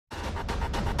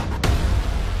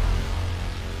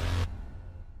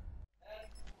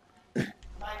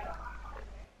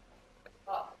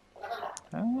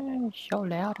It's so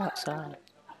loud outside.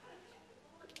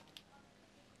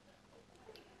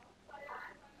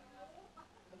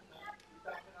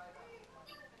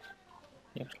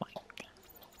 There's like...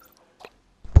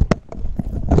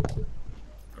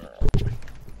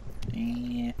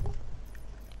 Yeah.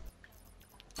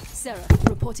 Sarah,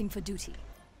 reporting for duty.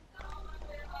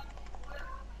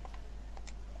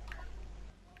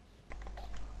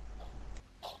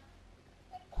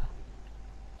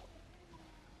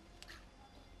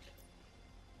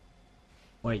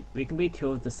 Wait, we can be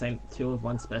two of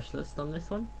one specialist on this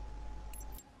one?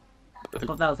 I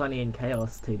thought that was only in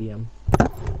Chaos TDM.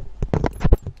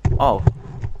 Oh.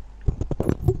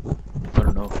 I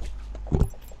don't know.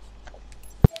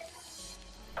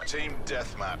 Team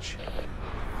deathmatch.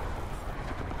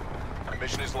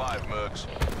 Mission is live, Mercs.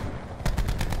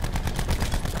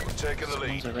 We're taking the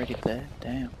lead. Someone's already there?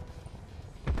 Damn.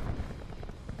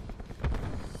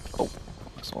 Oh,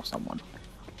 I saw someone.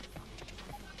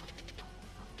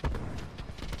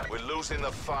 We're losing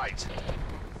the fight.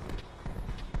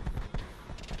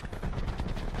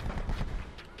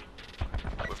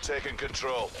 We've taken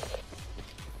control.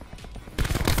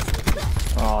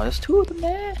 Oh, there's two of them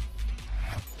there.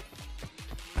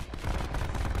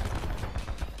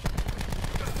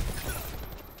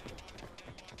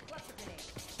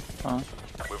 Huh?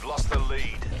 We've lost the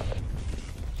lead.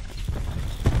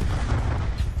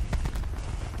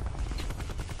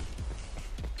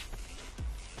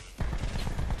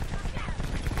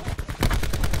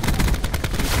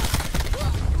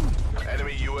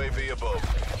 Enemy UAV above.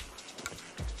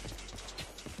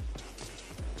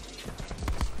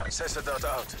 Sensor dot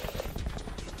out.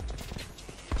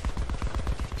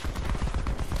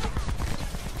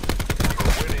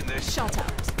 We're winning this. Shut out.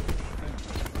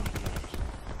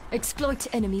 Exploit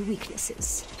enemy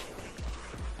weaknesses.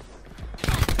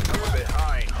 We're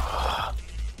behind.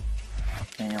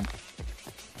 Damn.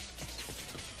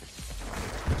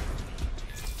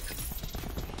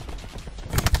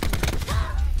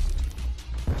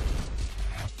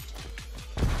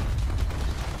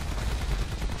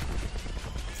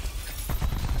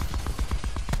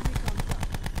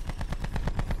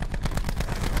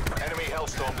 Enemy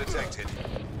hellstorm detected.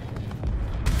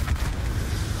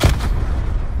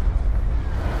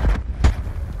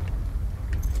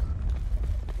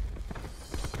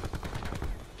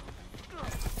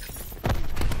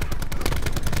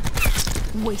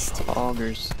 Wasted.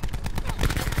 Augers.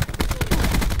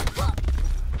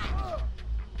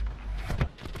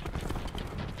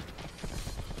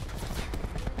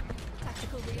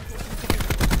 Tactical reinforcement.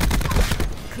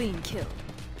 Clean kill.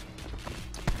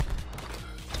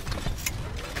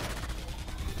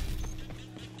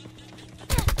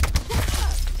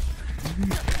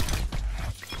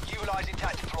 Utilizing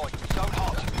tac deployed. Zone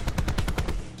hot.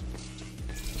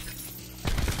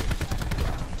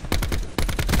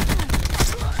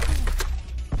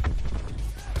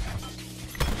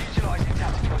 Utilizing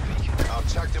tac deployed beacon. Our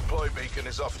TAC deploy beacon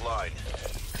is offline.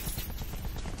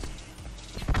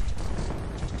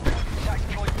 Tac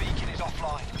deployed beacon is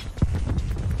offline.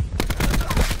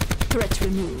 Threat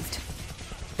removed.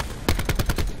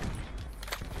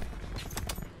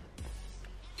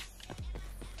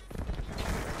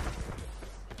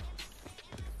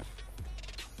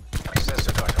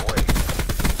 Sensor dot away.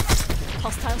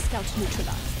 Hostile scout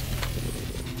neutralized.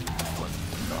 I don't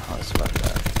know how to spell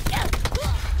that.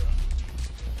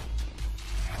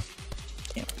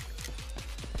 Damn.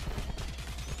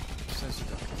 Sensor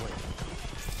dot away.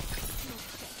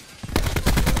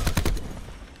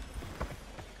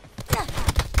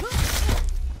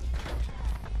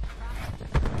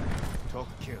 Talk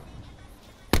kill.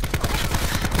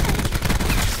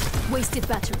 Wasted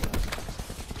battery.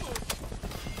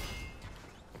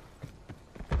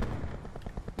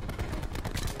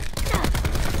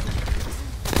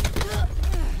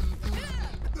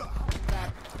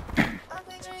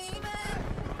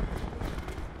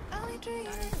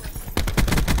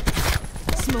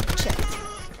 Smoke checked.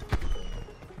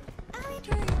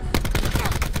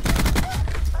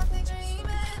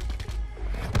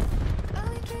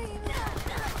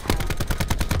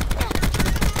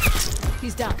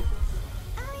 He's down.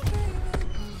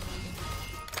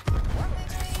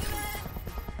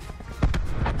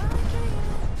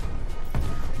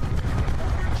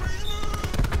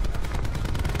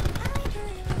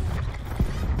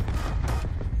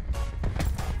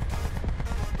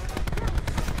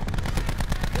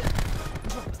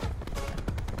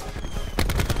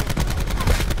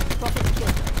 Profit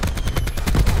kill.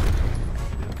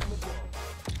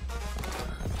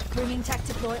 Bringing tac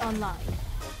deploy online.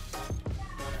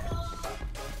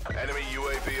 Enemy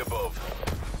UAV above.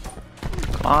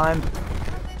 Climb.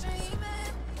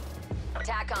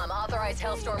 TACOM, authorize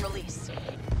Hellstorm release.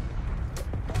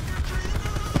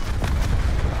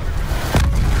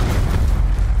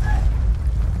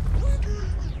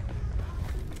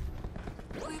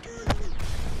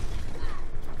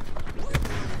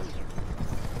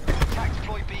 Attack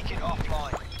deploy beacon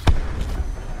offline.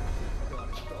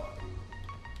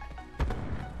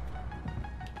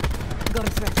 Got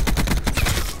a threat.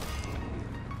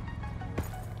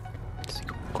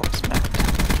 Got smacked.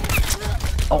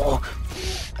 Oh!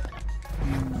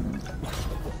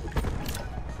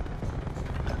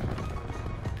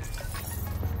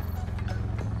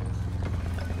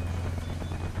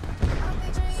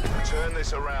 Turn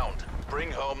this around.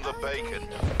 Bring home the bacon.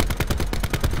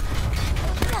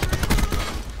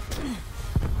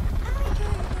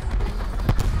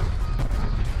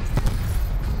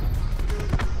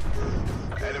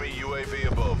 Enemy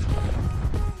UAV above.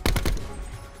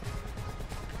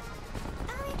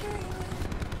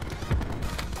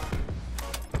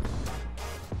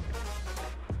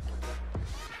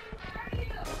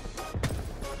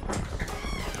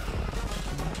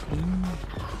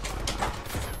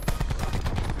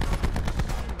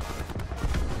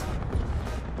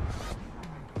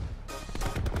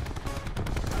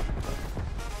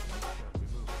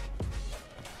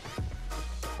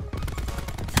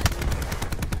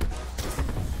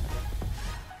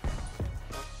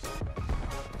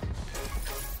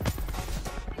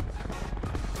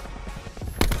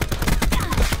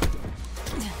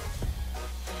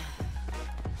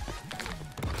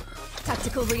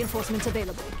 Tactical reinforcement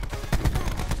available.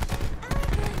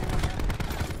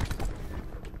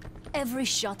 Every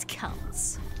shot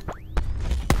counts.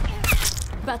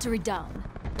 Battery down.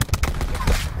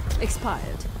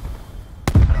 Expired.